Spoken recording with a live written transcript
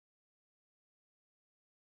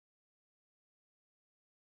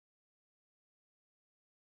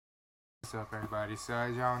What's up, everybody? So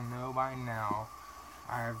as y'all know by now,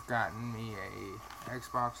 I've gotten me a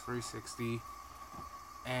Xbox 360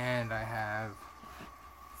 and I have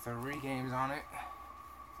 3 games on it.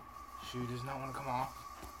 Shoe does not want to come off.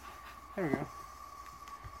 There we go.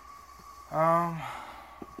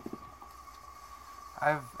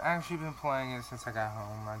 I've actually been playing it since I got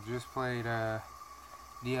home. I just played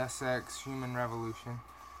DSX Human Revolution.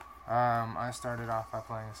 I started off by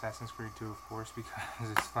playing Assassin's Creed 2, of course, because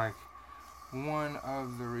it's like one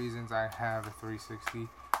of the reasons I have a 360.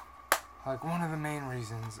 Like, one of the main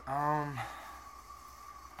reasons.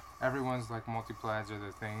 Everyone's like multiplats are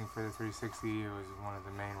the thing for the 360. It was one of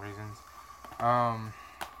the main reasons. I'm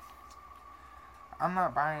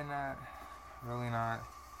not buying that. Really not.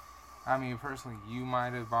 I mean, personally, you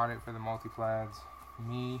might have bought it for the multiplats.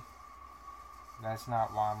 Me, that's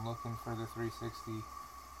not why I'm looking for the 360.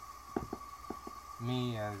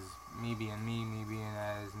 Me being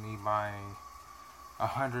as me buying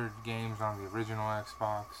 100 games on the original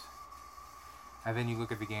Xbox. And then you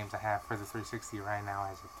look at the games I have for the 360 right now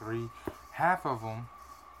as a 3. Half of them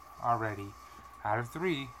already, out of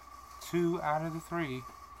 3, 2 out of the 3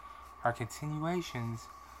 are continuations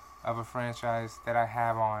of a franchise that I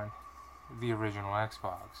have on the original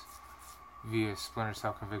Xbox. Via Splinter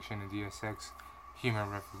Cell Conviction and DSX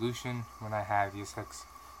Human Revolution, when I had DSX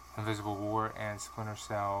Invisible War and Splinter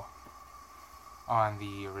Cell on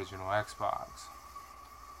the original Xbox.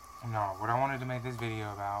 No, what I wanted to make this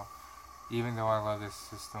video about, even though I love this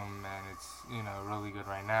system and it's, really good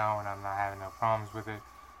right now and I'm not having no problems with it,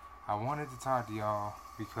 I wanted to talk to y'all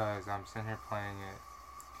because I'm sitting here playing it.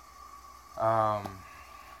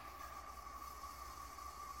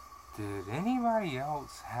 Did anybody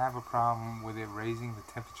else have a problem with it raising the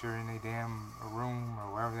temperature in a damn room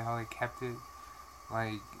or wherever the hell they kept it?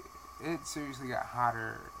 Like, it seriously got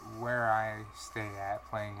hotter where I stay at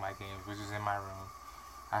playing my games, which is in my room.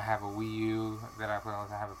 I have a Wii U that I play all the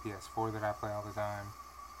time. I have a PS4 that I play all the time.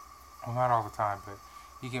 Well, not all the time, but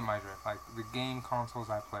you get my drift. Like, the game consoles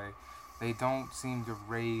I play, they don't seem to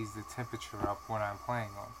raise the temperature up when I'm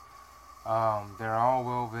playing them. They're all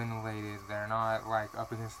well ventilated. They're not like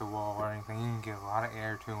up against the wall or anything. You can get a lot of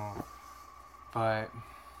air to them. But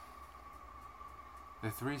the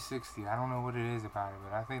 360, I don't know what it is about it,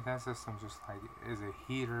 but I think that system just like is a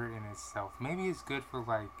heater in itself. Maybe it's good for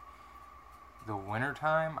like the winter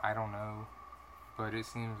time. I don't know. But it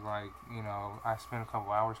seems like, I spent a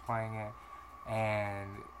couple hours playing it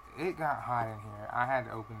and it got hot in here. I had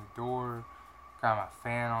to open the door, got my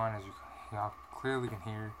fan on, as y'all clearly can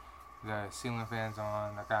hear. The ceiling fan's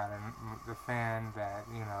on. I got the fan that,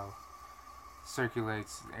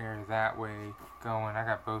 circulates air that way going. I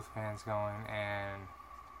got both fans going, and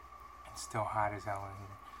it's still hot as hell in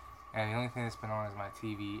here. And the only thing that's been on is my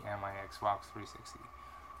TV and my Xbox 360.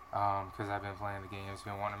 Because I've been playing the games,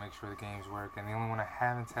 been wanting to make sure the games work. And the only one I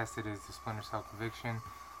haven't tested is the Splinter Cell Conviction.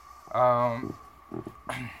 Like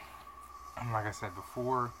I said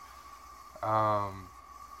before,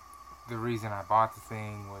 the reason I bought the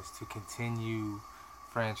thing was to continue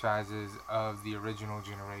franchises of the original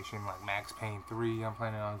generation, like Max Payne 3 I'm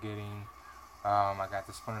planning on getting. I got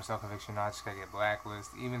the Splinter Cell Conviction. I just gotta get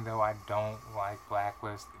Blacklist. Even though I don't like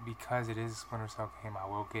Blacklist, because it is a Splinter Cell game, I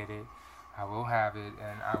will get it. I will have it,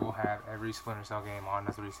 and I will have every Splinter Cell game on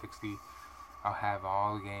the 360. I'll have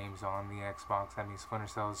all the games on the Xbox. I mean, Splinter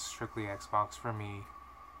Cell is strictly Xbox for me.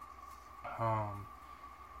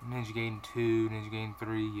 Ninja Gaiden 2, Ninja Gaiden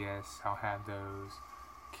 3, yes, I'll have those.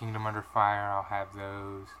 Kingdom Under Fire, I'll have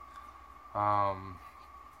those.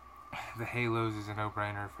 The Halos is a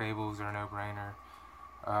no-brainer. Fables are a no-brainer.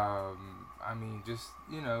 I mean, just,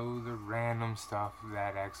 the random stuff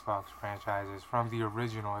that Xbox franchises from the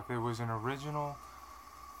original. If it was an original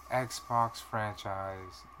Xbox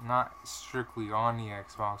franchise, not strictly on the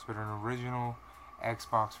Xbox, but an original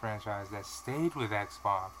Xbox franchise that stayed with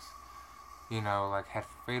Xbox, like had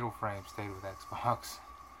Fatal Frame stayed with Xbox,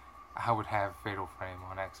 I would have Fatal Frame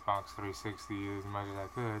on Xbox 360 as much as I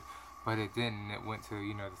could, but it didn't. It went to,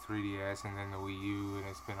 the 3DS and then the Wii U, and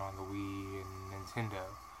it's been on the Wii and Nintendo.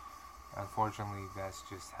 Unfortunately, that's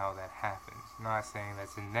just how that happens. Not saying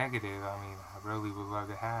that's a negative. I mean, I really would love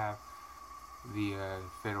to have the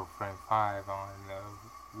Fatal Frame 5 on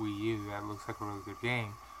the Wii U. That looks like a really good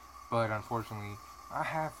game, but unfortunately, I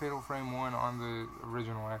have Fatal Frame 1 on the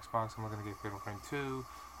original Xbox. I'm looking to get Fatal Frame 2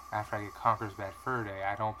 after I get Conker's Bad Fur Day.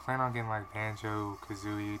 I don't plan on getting like Banjo,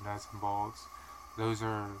 Kazooie, Nuts and Bolts. Those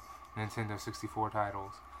are Nintendo 64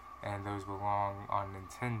 titles, and those belong on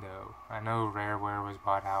Nintendo. I know Rareware was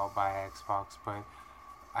bought out by Xbox, but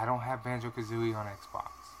I don't have Banjo Kazooie on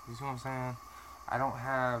Xbox. You see what I'm saying? I don't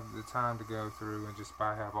have the time to go through and just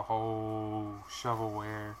have a whole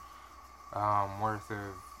shovelware worth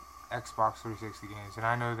of Xbox 360 games. And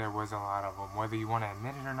I know there was a lot of them. Whether you want to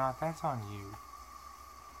admit it or not, that's on you.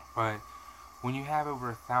 But when you have over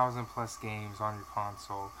 1,000 plus games on your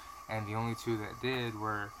console, and the only two that did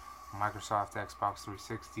were Microsoft Xbox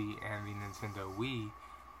 360 and the Nintendo Wii,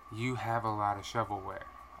 you have a lot of shovelware.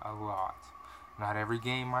 A lot. Not every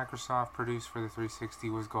game Microsoft produced for the 360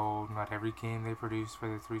 was gold. Not every game they produced for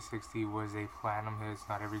the 360 was a platinum hit.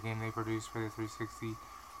 Not every game they produced for the 360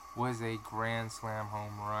 was a grand slam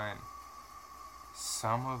home run.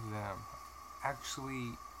 Some of them,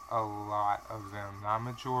 actually a lot of them, not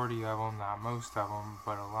majority of them, not most of them,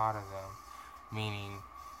 but a lot of them. Meaning,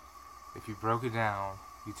 if you broke it down,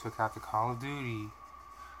 you took out the Call of Duty,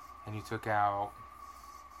 and you took out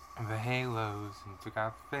the Halos, and you took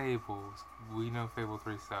out the Fables. We know Fable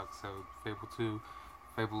 3 sucks, so Fable 2,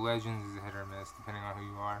 Fable Legends is a hit or miss, depending on who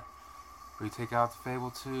you are. But you take out the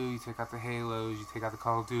Fable 2, you take out the Halos, you take out the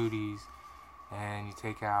Call of Duties, and you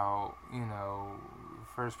take out,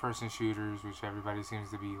 first-person shooters, which everybody seems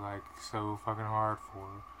to be, so fucking hard for.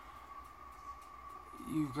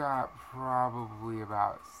 You got probably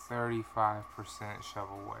about 35%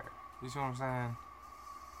 shovelware. You see what I'm saying?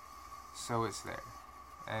 So it's there.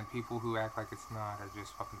 And people who act like it's not are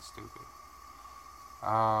just fucking stupid.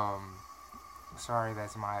 Sorry,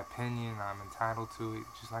 that's my opinion. I'm entitled to it.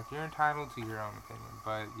 Just like you're entitled to your own opinion.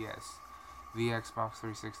 But yes, the Xbox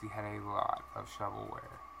 360 had a lot of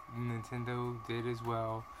shovelware. Nintendo did as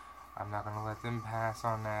well. I'm not going to let them pass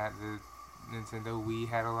on that. The Nintendo Wii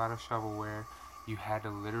had a lot of shovelware. You had to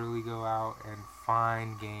literally go out and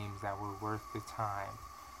find games that were worth the time.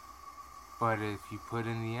 But if you put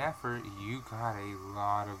in the effort, you got a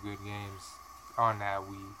lot of good games on that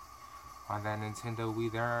Wii. On that Nintendo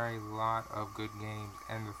Wii, there are a lot of good games.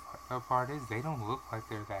 And the fucked up part is, they don't look like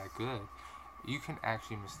they're that good. You can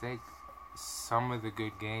actually mistake some of the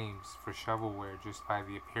good games for shovelware just by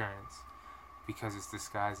the appearance, because it's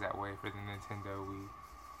disguised that way for the Nintendo Wii.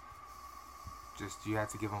 Just, you have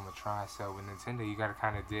to give them a try. So with Nintendo, you gotta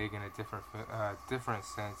kind of dig in a different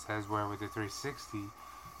sense, as where with the 360,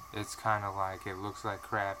 it's kind of like, it looks like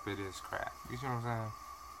crap, it is crap. You see what I'm saying?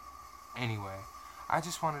 Anyway, I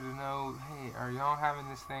just wanted to know, hey, are y'all having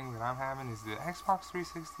this thing that I'm having? Is the Xbox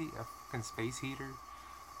 360 a fucking space heater?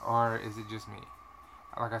 Or is it just me?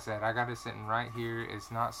 Like I said, I got it sitting right here.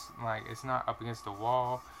 It's not up against the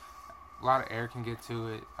wall. A lot of air can get to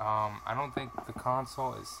it. I don't think the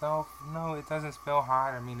console itself, no, it doesn't feel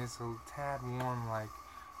hot. I mean, it's a tad warm,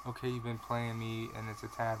 okay, you've been playing me, and it's a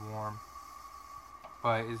tad warm.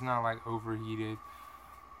 But it's not overheated.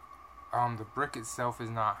 The brick itself is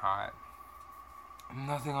not hot.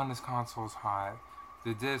 Nothing on this console is hot.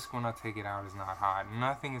 The disc, when I take it out, is not hot.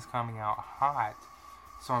 Nothing is coming out hot.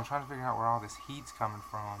 So I'm trying to figure out where all this heat's coming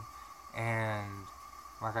from. And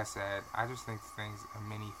like I said, I just think the thing's a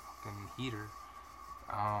mini fucking heater.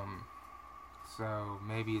 So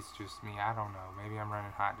maybe it's just me. I don't know. Maybe I'm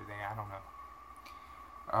running hot today. I don't know.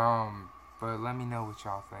 But let me know what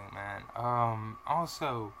y'all think, man.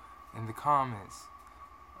 Also, in the comments,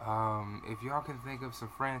 if y'all can think of some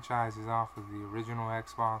franchises off of the original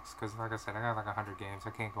Xbox, because like I said, I got 100 games.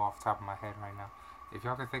 I can't go off the top of my head right now. If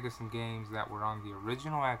y'all can think of some games that were on the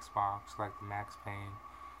original Xbox, like the Max Payne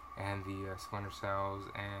and the Splinter Cells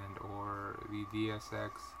and or the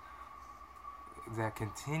DSX, that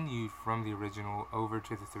continued from the original over to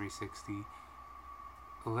the 360,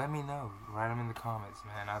 let me know. Write them in the comments,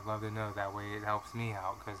 man. I'd love to know. That way it helps me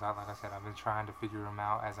out, because like I said, I've been trying to figure them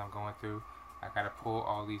out as I'm going through. I gotta pull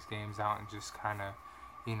all these games out and just kind of,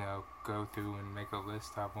 go through and make a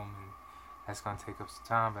list of them, and that's gonna take up some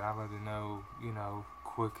time. But I'd love to know,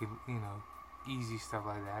 quick, easy stuff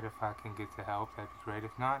like that. If I can get the help, that'd be great.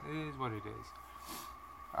 If not, it is what it is.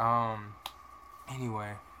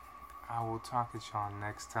 Anyway, I will talk to y'all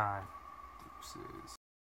next time. Deuces.